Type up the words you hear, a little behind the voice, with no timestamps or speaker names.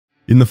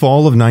In the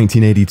fall of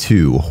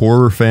 1982,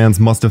 horror fans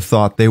must have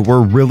thought they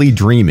were really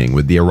dreaming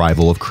with the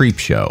arrival of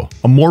Creepshow,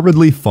 a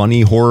morbidly funny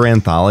horror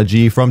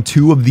anthology from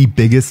two of the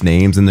biggest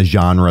names in the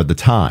genre at the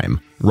time,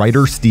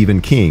 writer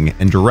Stephen King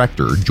and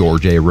director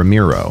George A.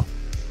 Romero.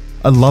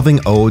 A loving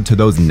ode to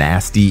those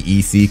nasty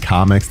EC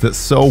comics that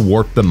so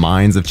warped the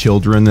minds of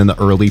children in the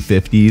early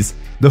 50s,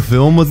 the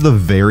film was the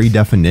very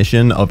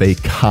definition of a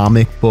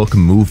comic book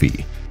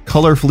movie,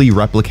 colorfully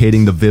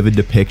replicating the vivid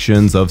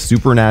depictions of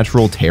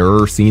supernatural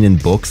terror seen in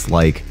books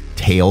like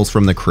Tales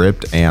from the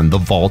Crypt and The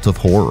Vault of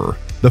Horror.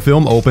 The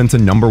film opened to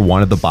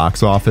 #1 at the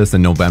box office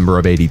in November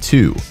of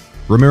 '82,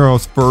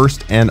 Romero's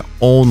first and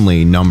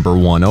only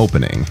 #1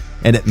 opening,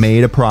 and it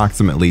made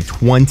approximately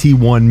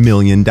 $21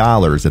 million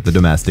at the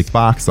domestic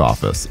box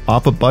office,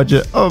 off a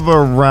budget of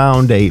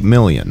around $8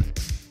 million.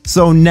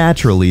 So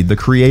naturally, the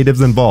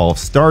creatives involved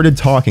started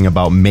talking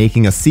about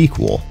making a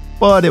sequel,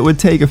 but it would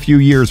take a few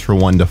years for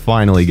one to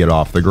finally get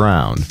off the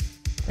ground.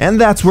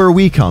 And that's where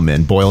we come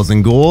in, boils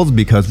and ghouls,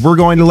 because we're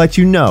going to let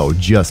you know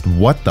just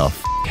what the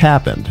f***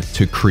 happened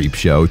to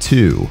Creepshow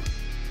 2.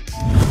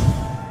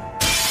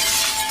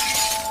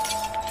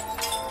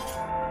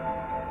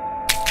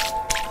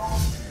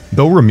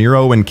 Though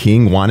Romero and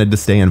King wanted to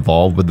stay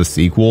involved with the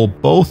sequel,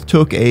 both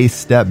took a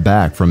step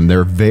back from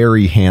their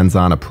very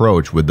hands-on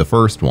approach with the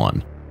first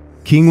one.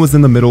 King was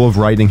in the middle of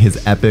writing his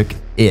epic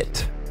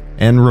It,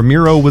 and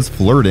Romero was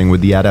flirting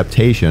with the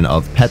adaptation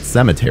of Pet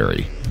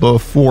Sematary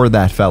before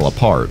that fell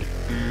apart,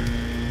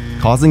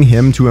 causing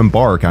him to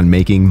embark on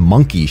making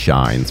Monkey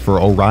Shines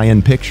for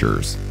Orion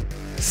Pictures.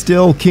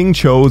 Still, King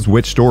chose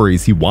which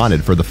stories he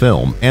wanted for the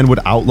film and would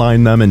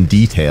outline them in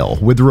detail,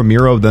 with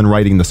Romero then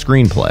writing the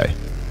screenplay.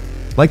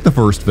 Like the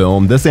first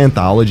film, this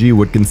anthology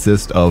would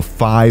consist of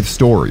 5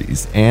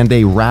 stories and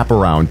a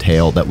wraparound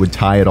tale that would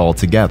tie it all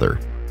together.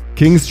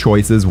 King's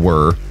choices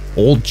were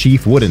Old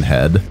Chief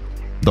Woodenhead,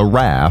 The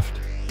Raft,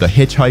 The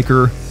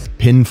Hitchhiker,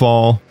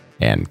 Pinfall,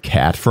 and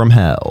Cat from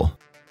Hell.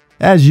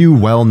 As you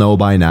well know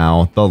by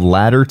now, the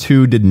latter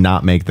two did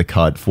not make the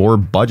cut for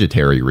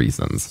budgetary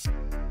reasons.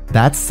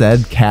 That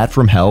said, Cat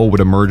from Hell would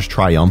emerge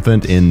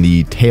triumphant in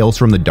the Tales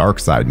from the Dark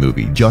Side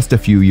movie just a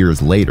few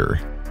years later.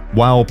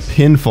 While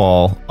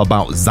Pinfall,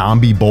 about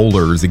zombie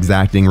bowlers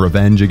exacting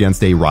revenge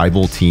against a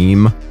rival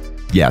team,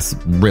 yes,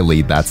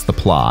 really, that's the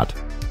plot,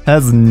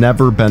 has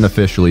never been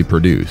officially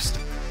produced.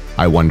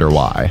 I wonder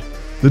why.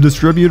 The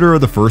distributor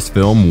of the first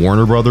film,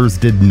 Warner Brothers,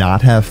 did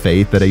not have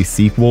faith that a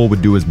sequel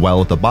would do as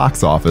well at the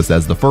box office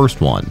as the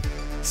first one,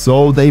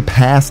 so they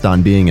passed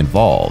on being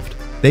involved.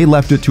 They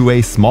left it to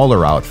a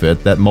smaller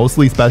outfit that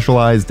mostly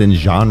specialized in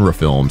genre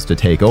films to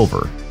take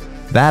over.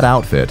 That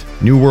outfit,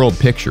 New World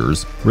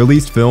Pictures,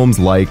 released films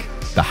like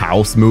the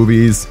House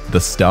movies, The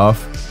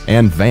Stuff,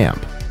 and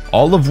Vamp,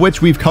 all of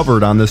which we've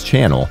covered on this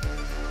channel.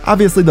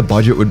 Obviously the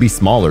budget would be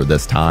smaller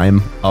this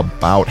time,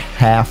 about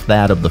half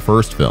that of the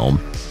first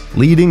film,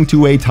 leading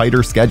to a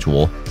tighter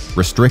schedule,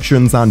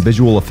 restrictions on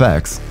visual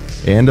effects,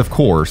 and of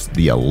course,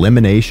 the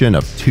elimination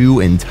of 2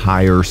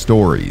 entire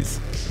stories.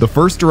 The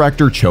first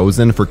director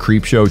chosen for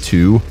Creepshow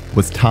 2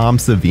 was Tom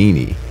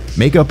Savini,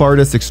 makeup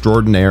artist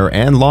extraordinaire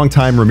and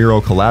longtime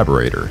Romero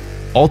collaborator.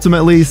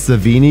 Ultimately,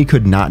 Savini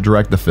could not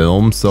direct the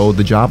film, so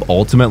the job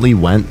ultimately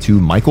went to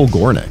Michael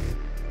Gornick,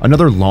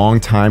 another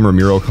longtime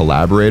Romero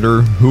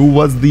collaborator who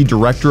was the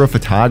director of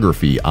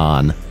photography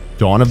on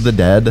Dawn of the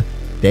Dead,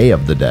 Day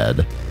of the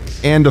Dead,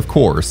 and of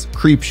course,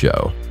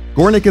 Creepshow.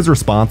 Gornick is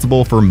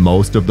responsible for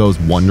most of those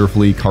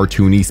wonderfully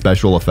cartoony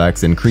special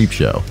effects in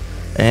Creepshow,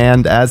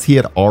 and as he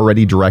had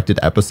already directed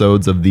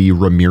episodes of the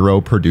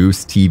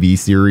Romero-produced TV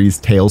series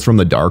Tales from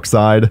the Dark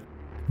Side,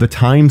 the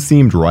time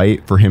seemed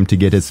right for him to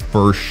get his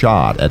first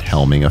shot at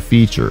helming a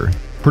feature.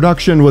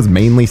 Production was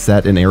mainly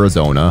set in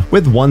Arizona,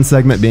 with one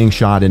segment being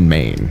shot in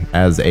Maine,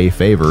 as a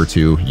favor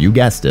to, you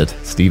guessed it,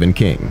 Stephen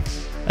King,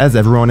 as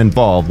everyone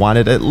involved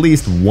wanted at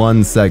least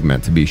one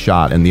segment to be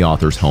shot in the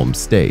author's home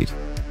state.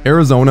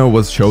 Arizona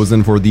was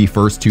chosen for the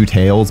first 2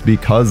 tales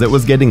because it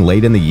was getting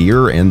late in the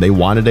year and they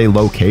wanted a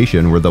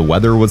location where the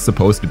weather was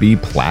supposed to be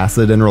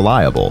placid and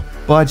reliable.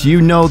 But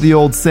you know the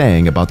old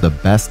saying about the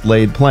best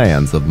laid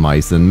plans of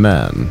mice and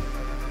men.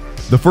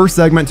 The first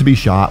segment to be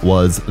shot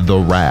was The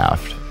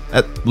Raft.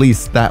 At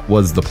least that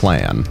was the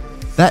plan.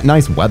 That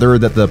nice weather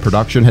that the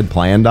production had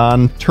planned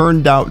on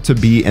turned out to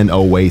be an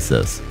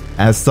oasis,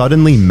 as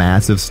suddenly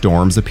massive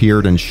storms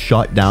appeared and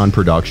shut down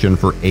production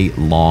for 8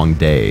 long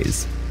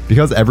days.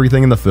 Because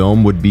everything in the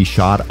film would be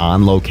shot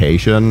on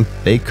location,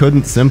 they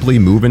couldn't simply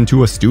move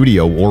into a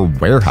studio or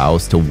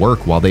warehouse to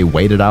work while they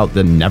waited out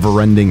the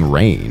never-ending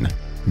rain.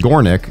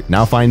 Gornick,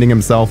 now finding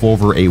himself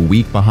over a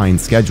week behind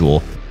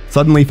schedule,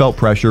 suddenly felt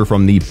pressure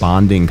from the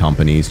bonding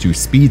companies to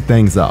speed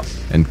things up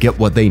and get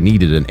what they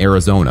needed in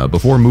Arizona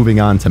before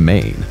moving on to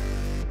Maine.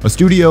 A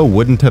studio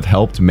wouldn't have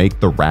helped make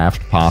The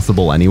Raft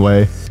possible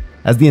anyway,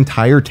 as the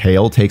entire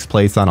tale takes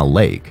place on a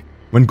lake.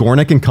 When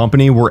Gornick and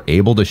company were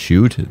able to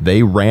shoot,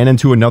 they ran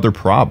into another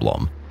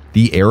problem.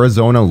 The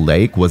Arizona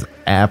lake was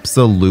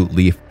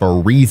absolutely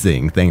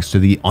freezing thanks to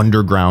the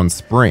underground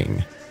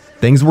spring.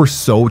 Things were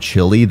so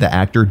chilly the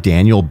actor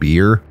Daniel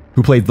Beer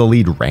who played the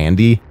lead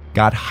Randy,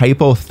 got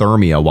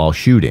hypothermia while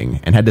shooting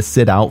and had to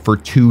sit out for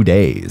 2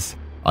 days.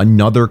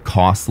 Another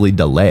costly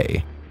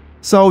delay.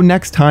 So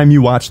next time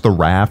you watch The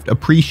Raft,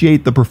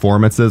 appreciate the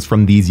performances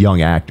from these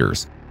young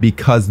actors,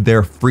 because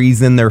they're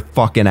freezing their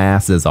fucking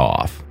asses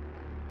off.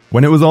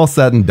 When it was all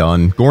said and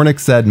done, Gornick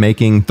said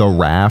making The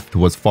Raft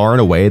was far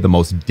and away the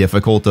most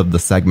difficult of the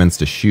segments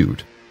to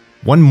shoot.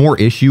 One more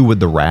issue with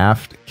The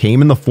Raft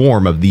came in the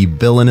form of the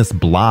villainous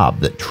blob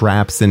that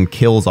traps and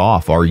kills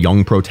off our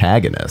young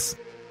protagonists.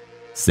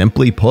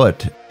 Simply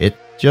put, it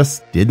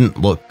just didn't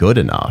look good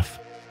enough.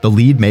 The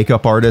lead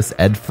makeup artist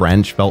Ed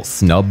French felt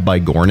snubbed by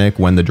Gornick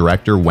when the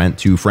director went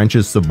to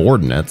French's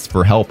subordinates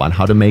for help on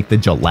how to make the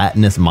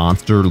gelatinous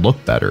monster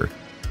look better,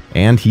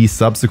 and he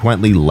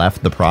subsequently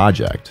left the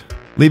project,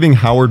 leaving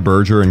Howard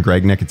Berger and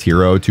Greg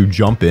Nicotero to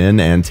jump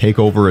in and take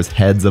over as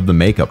heads of the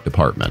makeup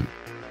department.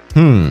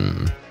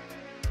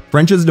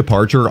 French's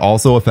departure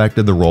also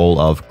affected the role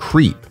of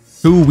Creep,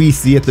 who we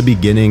see at the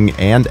beginning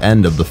and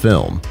end of the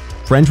film.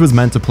 French was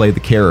meant to play the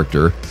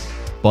character,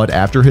 but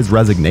after his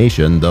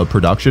resignation, the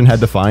production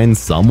had to find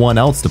someone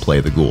else to play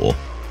the ghoul.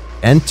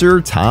 Enter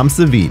Tom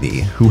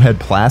Savini, who had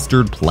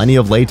plastered plenty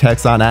of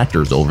latex on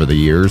actors over the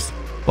years,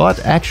 but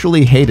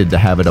actually hated to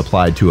have it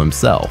applied to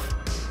himself.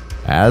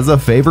 As a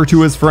favor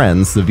to his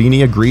friends,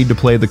 Savini agreed to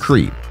play the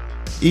Creep,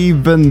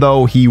 even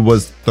though he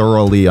was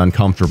thoroughly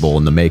uncomfortable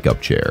in the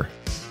makeup chair.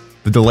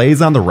 The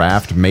delays on The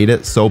Raft made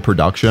it so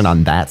production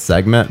on that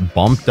segment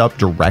bumped up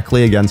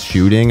directly against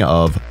shooting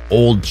of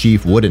Old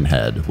Chief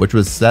Woodenhead, which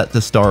was set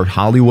to star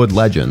Hollywood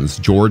legends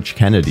George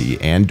Kennedy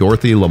and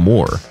Dorothy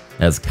Lamour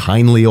as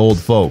kindly old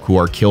folk who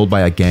are killed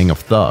by a gang of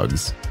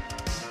thugs.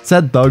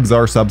 Said thugs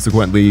are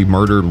subsequently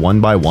murdered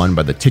one by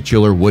the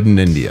titular Wooden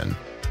Indian.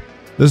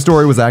 This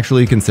story was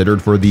actually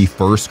considered for the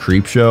first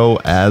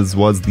Creepshow, as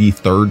was the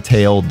third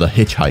tale, The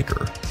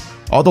Hitchhiker.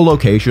 All the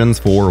locations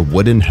for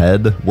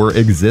Woodenhead were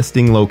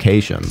existing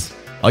locations.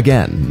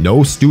 Again,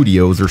 no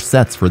studios or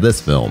sets for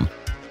this film,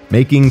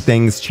 making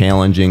things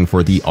challenging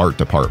for the art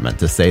department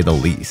to say the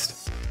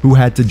least, who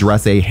had to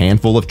dress a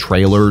handful of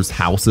trailers,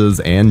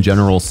 houses, and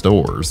general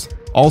stores.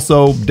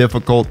 Also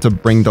difficult to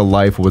bring to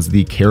life was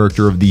the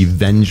character of the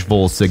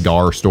vengeful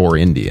cigar store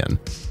Indian,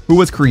 who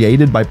was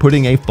created by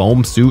putting a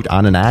foam suit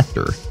on an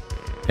actor.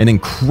 An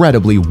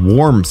incredibly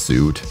warm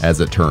suit,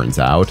 as it turns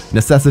out,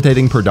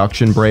 necessitating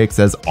production breaks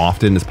as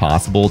often as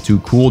possible to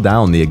cool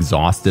down the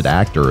exhausted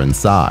actor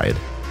inside.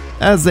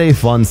 As a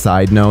fun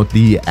side note,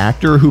 the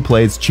actor who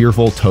plays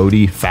cheerful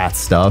toady fat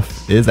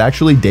stuff is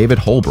actually David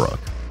Holbrook,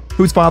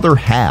 whose father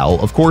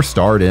Hal of course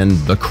starred in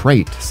the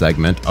Crate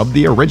segment of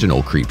the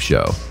original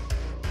Creepshow.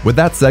 With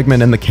that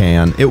segment in the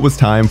can, it was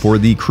time for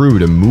the crew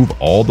to move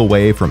all the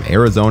way from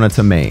Arizona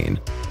to Maine.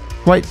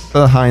 Quite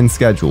behind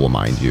schedule,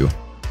 mind you.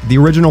 The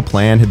original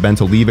plan had been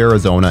to leave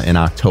Arizona in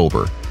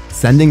October,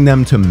 sending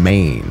them to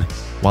Maine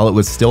while it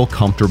was still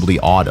comfortably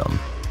autumn.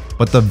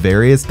 But the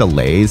various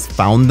delays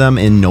found them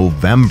in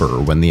November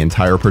when the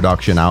entire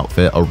production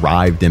outfit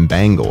arrived in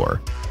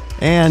Bangor.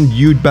 And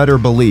you'd better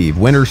believe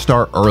winters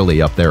start early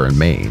up there in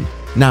Maine.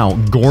 Now,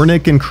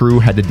 Gornick and crew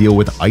had to deal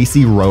with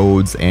icy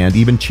roads and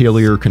even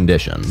chillier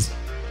conditions,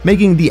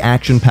 making the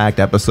action-packed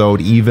episode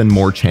even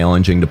more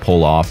challenging to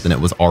pull off than it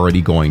was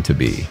already going to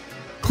be.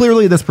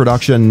 Clearly, this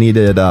production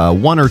needed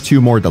 1 or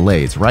 2 more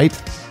delays, right?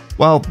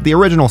 Well, the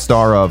original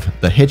star of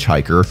The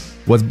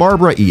Hitchhiker was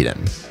Barbara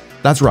Eden.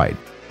 That's right,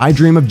 I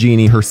Dream of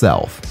Jeannie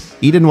herself.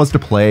 Eden was to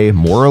play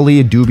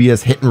morally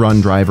dubious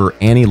hit-and-run driver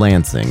Annie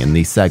Lansing in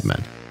the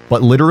segment.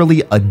 But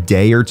literally a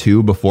day or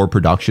 2 before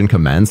production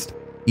commenced,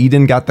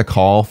 Eden got the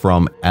call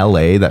from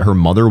LA that her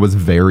mother was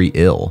very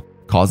ill,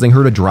 causing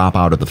her to drop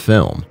out of the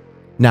film.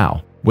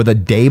 Now, with a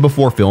day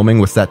before filming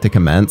was set to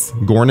commence,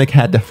 Gornick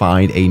had to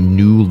find a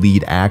new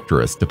lead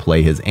actress to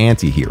play his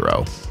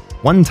anti-hero.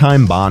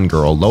 One-time Bond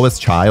girl Lois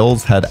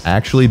Chiles had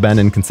actually been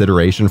in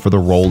consideration for the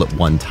role at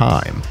one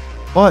time,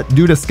 but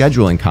due to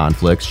scheduling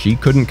conflicts, she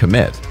couldn't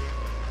commit.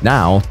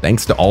 Now,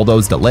 thanks to all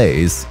those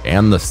delays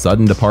and the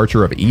sudden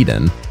departure of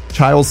Eden,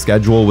 Chiles'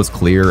 schedule was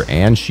clear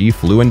and she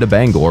flew into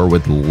Bangor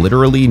with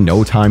literally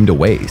no time to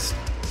waste.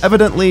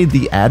 Evidently,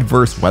 the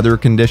adverse weather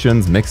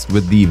conditions mixed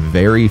with the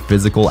very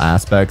physical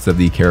aspects of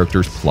the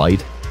character's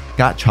plight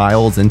got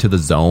Chiles into the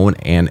zone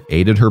and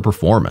aided her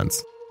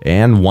performance.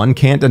 And one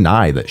can't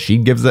deny that she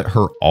gives it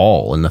her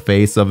all in the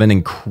face of an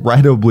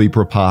incredibly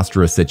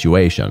preposterous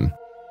situation.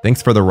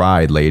 Thanks for the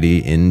ride,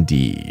 lady,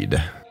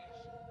 indeed.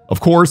 Of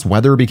course,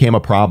 weather became a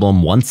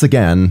problem once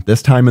again,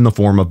 this time in the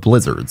form of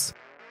blizzards.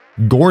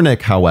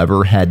 Gornick,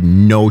 however, had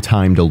no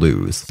time to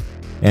lose,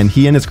 and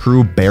he and his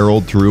crew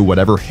barreled through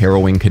whatever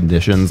harrowing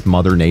conditions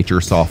Mother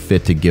Nature saw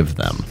fit to give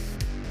them.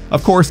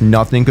 Of course,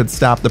 nothing could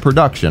stop the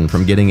production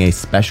from getting a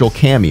special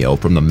cameo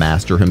from the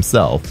master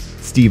himself,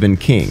 Stephen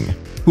King,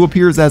 who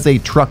appears as a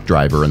truck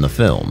driver in the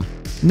film.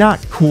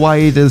 Not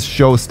quite as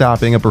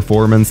show-stopping a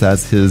performance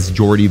as his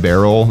Geordie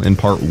Barrel in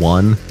part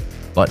 1,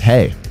 but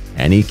hey,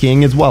 any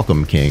king is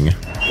welcome king.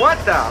 What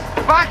the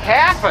fuck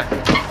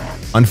happened?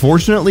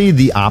 Unfortunately,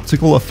 the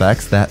optical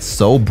effects that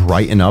so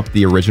brighten up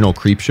the original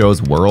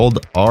Creepshow's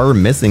world are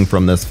missing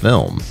from this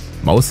film,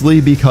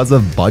 mostly because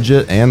of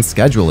budget and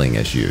scheduling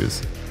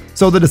issues.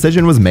 So the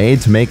decision was made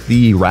to make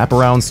the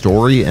wraparound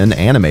story an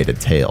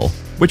animated tale,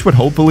 which would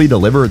hopefully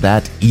deliver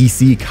that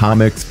EC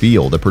Comics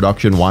feel the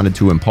production wanted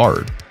to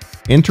impart.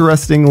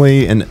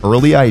 Interestingly, an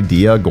early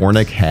idea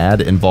Gornick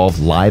had involved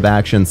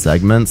live-action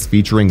segments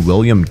featuring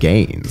William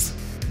Gaines,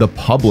 the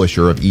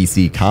publisher of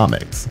EC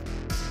Comics,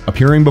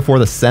 appearing before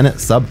the Senate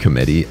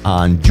Subcommittee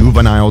on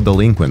Juvenile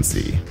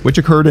Delinquency, which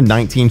occurred in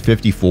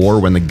 1954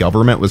 when the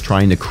government was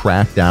trying to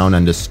crack down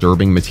on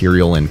disturbing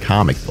material in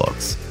comic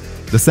books.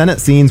 The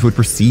Senate scenes would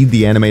precede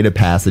the animated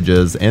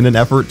passages in an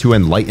effort to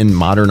enlighten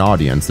modern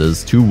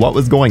audiences to what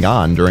was going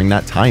on during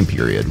that time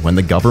period when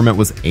the government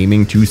was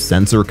aiming to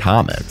censor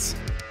comics.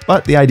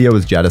 But the idea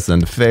was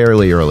jettisoned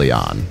fairly early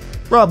on,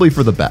 probably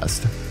for the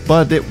best.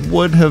 But it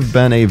would have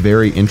been a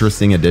very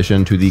interesting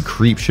addition to the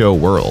Creepshow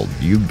world,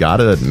 you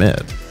gotta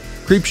admit.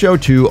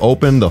 Creepshow 2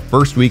 opened the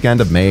first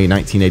weekend of May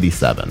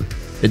 1987.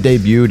 It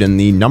debuted in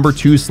the number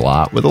 2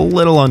 slot with a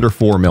little under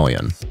 4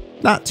 million.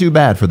 Not too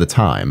bad for the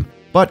time,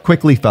 but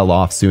quickly fell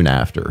off soon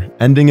after,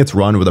 ending its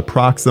run with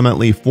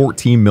approximately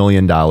 $14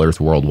 million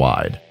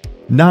worldwide.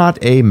 Not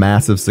a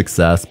massive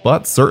success,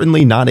 but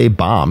certainly not a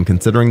bomb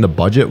considering the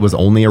budget was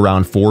only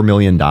around $4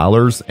 million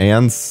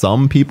and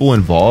some people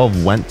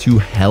involved went to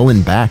hell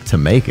and back to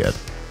make it.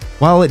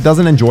 While it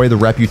doesn't enjoy the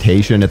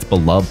reputation its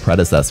beloved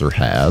predecessor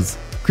has,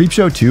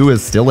 Creepshow 2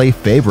 is still a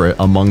favorite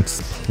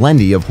amongst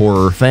plenty of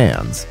horror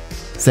fans.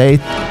 Say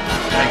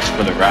thanks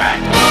for the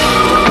ride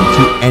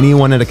to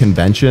anyone at a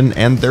convention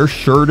and they're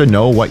sure to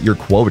know what you're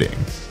quoting.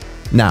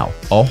 Now,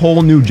 a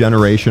whole new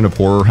generation of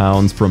horror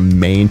hounds from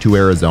Maine to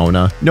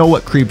Arizona know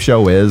what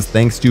Creepshow is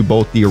thanks to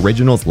both the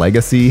original's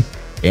legacy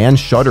and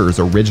Shudder's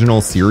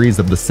original series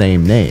of the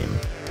same name.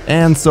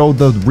 And so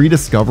the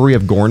rediscovery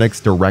of Gornick's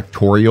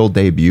directorial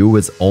debut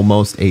is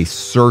almost a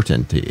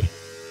certainty.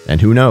 And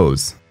who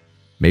knows,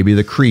 maybe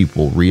the Creep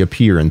will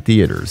reappear in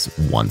theaters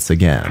once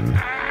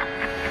again.